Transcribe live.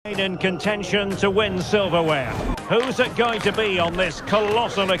in contention to win silverware. Who's it going to be on this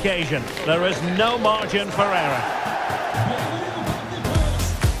colossal occasion? There is no margin for error.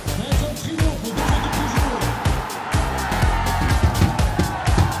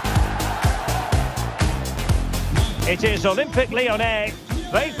 It is Olympique Lyonnais.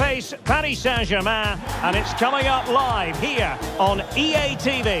 They face Paris Saint-Germain, and it's coming up live here on EA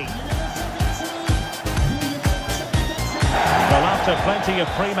TV. Well, after plenty of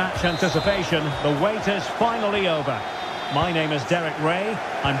pre-match anticipation, the wait is finally over. My name is Derek Ray.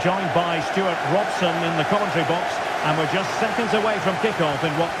 I'm joined by Stuart Robson in the commentary box, and we're just seconds away from kickoff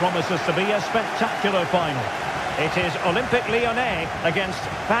in what promises to be a spectacular final. It is Olympique Lyonnais against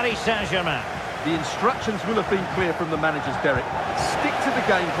Paris Saint-Germain. The instructions will have been clear from the managers, Derek. Stick to the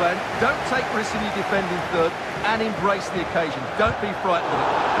game plan, don't take risks in your defending third, and embrace the occasion. Don't be frightened of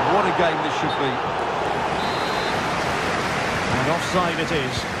it. What a game this should be. And offside it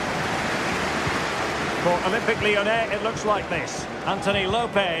is. For Olympique Lyonnais, it looks like this. Anthony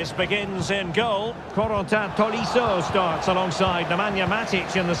Lopez begins in goal. Corentin Tolisso starts alongside Nemanja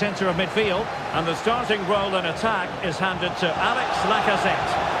Matic in the centre of midfield. And the starting role in attack is handed to Alex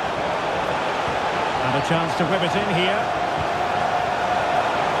Lacazette. And a chance to whip it in here.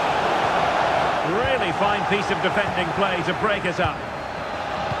 Really fine piece of defending play to break it up.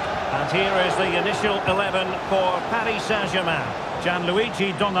 And here is the initial 11 for Paris Saint-Germain.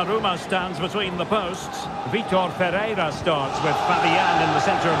 Gianluigi Donnarumma stands between the posts. Vitor Ferreira starts with Fabian in the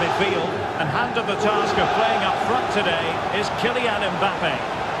centre of midfield. And handed the task of playing up front today is Kylian Mbappe.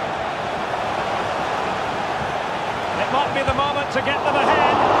 It might be the moment to get them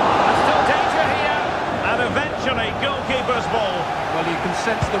ahead. There's still danger here. And eventually, goalkeeper's ball. Well, you can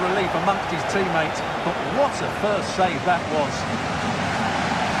sense the relief amongst his teammates. But what a first save that was.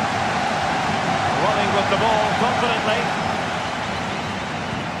 Running with the ball confidently.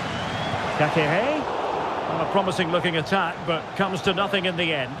 Kakere. Well, a promising looking attack, but comes to nothing in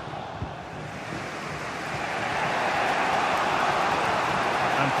the end.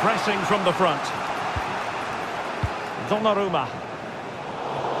 And pressing from the front. Donnarumma.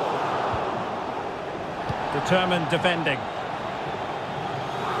 Determined defending.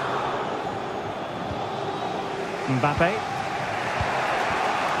 Mbappe.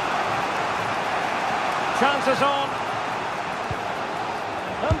 Chances on.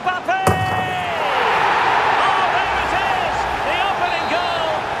 Mbappe! Oh, there it is! The opening goal.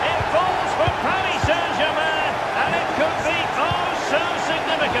 It falls for Paris Saint-Germain, and it could be oh so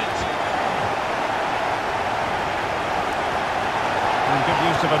significant. And good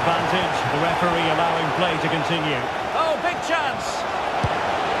use of advantage. The referee allowing play to continue. Oh, big chance!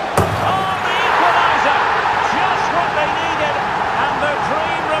 Oh, the equaliser! Just what they needed, and the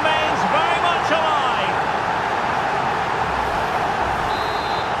dream remains very much alive.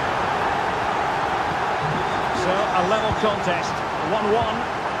 So, a level contest,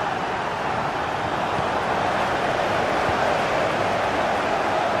 1-1.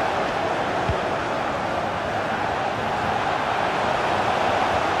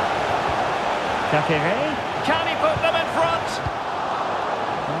 Kakere. Can he put them in front?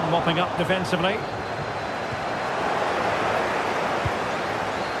 And mopping up defensively.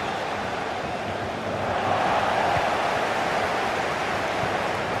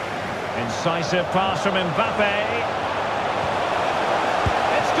 Incisive pass from Mbappe.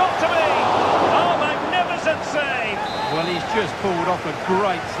 It's got to be! Oh, magnificent save! Well, he's just pulled off a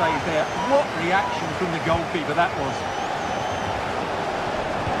great save there. What reaction from the goalkeeper that was.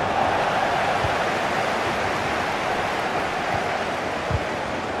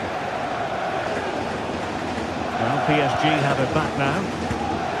 Well, PSG have it back now.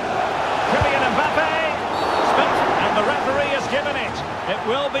 Kylian Mbappe! And the referee has given it. It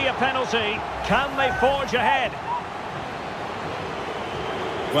will be a penalty. Can they forge ahead?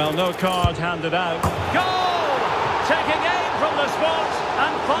 Well, no card handed out. Goal! Taking aim from the spot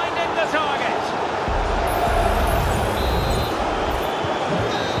and finding the target.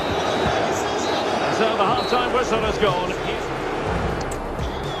 So the half-time whistle has gone.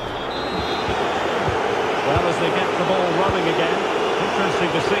 Well, as they get the ball running again,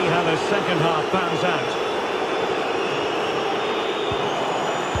 interesting to see how the second half pans out.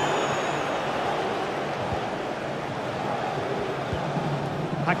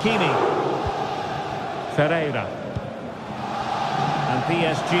 Hakimi. Ferreira. And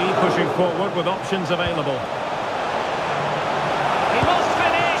PSG pushing forward with options available. He must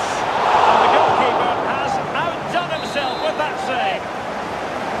finish! And the goalkeeper has outdone himself with that save.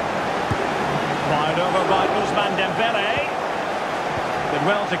 Fired over by Ousmane Dembele. Did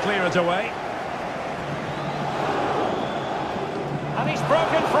well to clear it away. And he's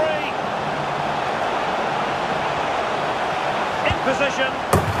broken free. position.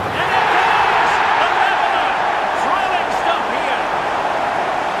 And it goes! A leveller! Thrilling stuff here.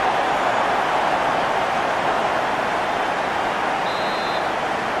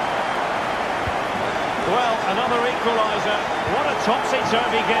 Well, another equaliser. What a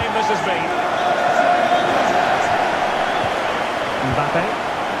topsy-turvy game this has been. Mbappe.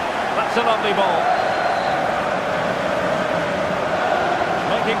 That's a lovely ball.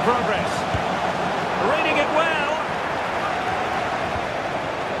 Making progress. Reading it well.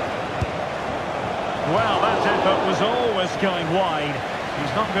 Well, that effort was always going wide.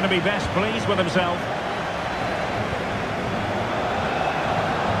 He's not going to be best pleased with himself.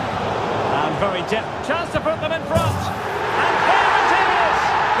 And very deft. Chance to put them in front. And there it is!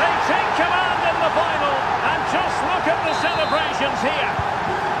 They take command in the final. And just look at the celebrations here.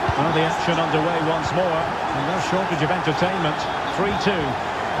 Well, the action underway once more. And no shortage of entertainment.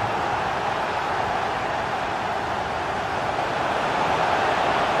 3-2.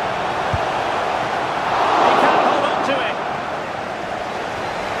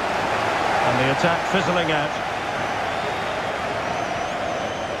 The attack fizzling out.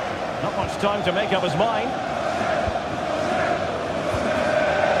 Not much time to make up his mind.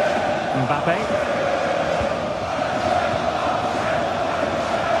 Mbappe.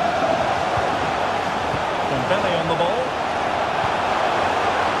 Dembele on the ball.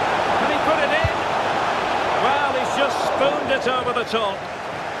 Can he put it in? Well, he's just spooned it over the top.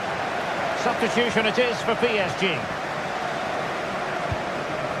 Substitution it is for PSG.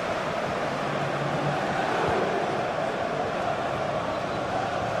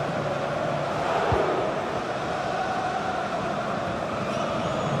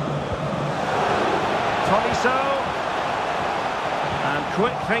 And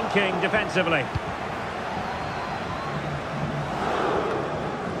quick thinking defensively.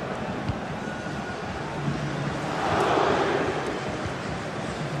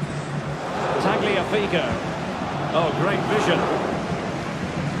 Tagliafico. Oh, great vision.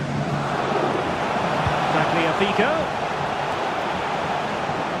 Tagliafico.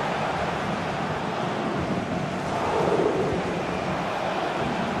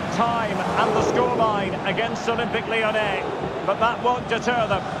 Time and the scoreline against Olympique Lyonnais, but that won't deter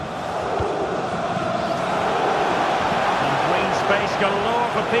them. And green space galore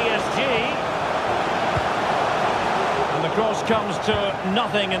for PSG. And the cross comes to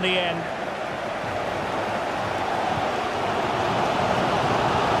nothing in the end.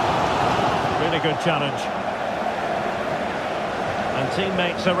 Really good challenge. And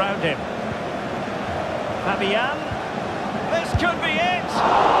teammates around him. Fabian. This could be it!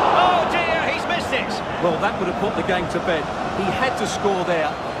 Oh dear, he's missed it! Well, that would have put the game to bed. He had to score there.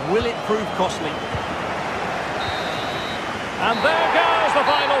 Will it prove costly? And there goes the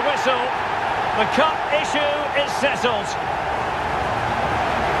final whistle. The cup issue is settled.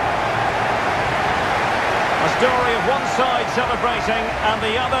 A story of one side celebrating and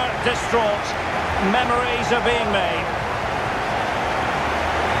the other distraught. Memories are being made.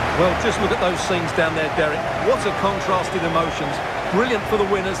 Well, just look at those scenes down there, Derek. What a contrast in emotions. Brilliant for the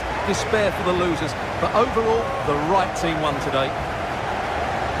winners, despair for the losers. But overall, the right team won today.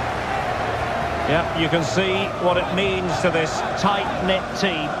 Yeah, you can see what it means to this tight-knit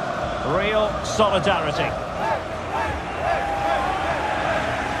team. Real solidarity.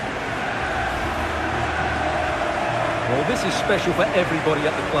 Well, this is special for everybody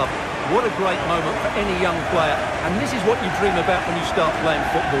at the club. What a great moment for any young player. And this is what you dream about when you start playing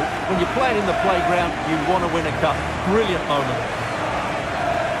football. When you're playing in the playground, you want to win a cup. Brilliant moment.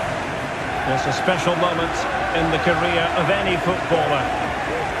 It's a special moment in the career of any footballer.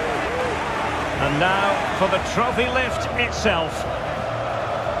 And now for the trophy lift itself.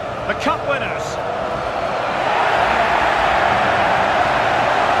 The cup winners.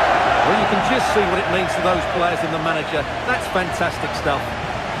 Well, you can just see what it means to those players and the manager. That's fantastic stuff.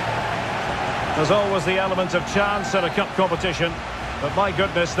 There's always the element of chance at a cup competition, but my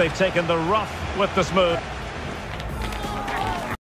goodness, they've taken the rough with the smooth.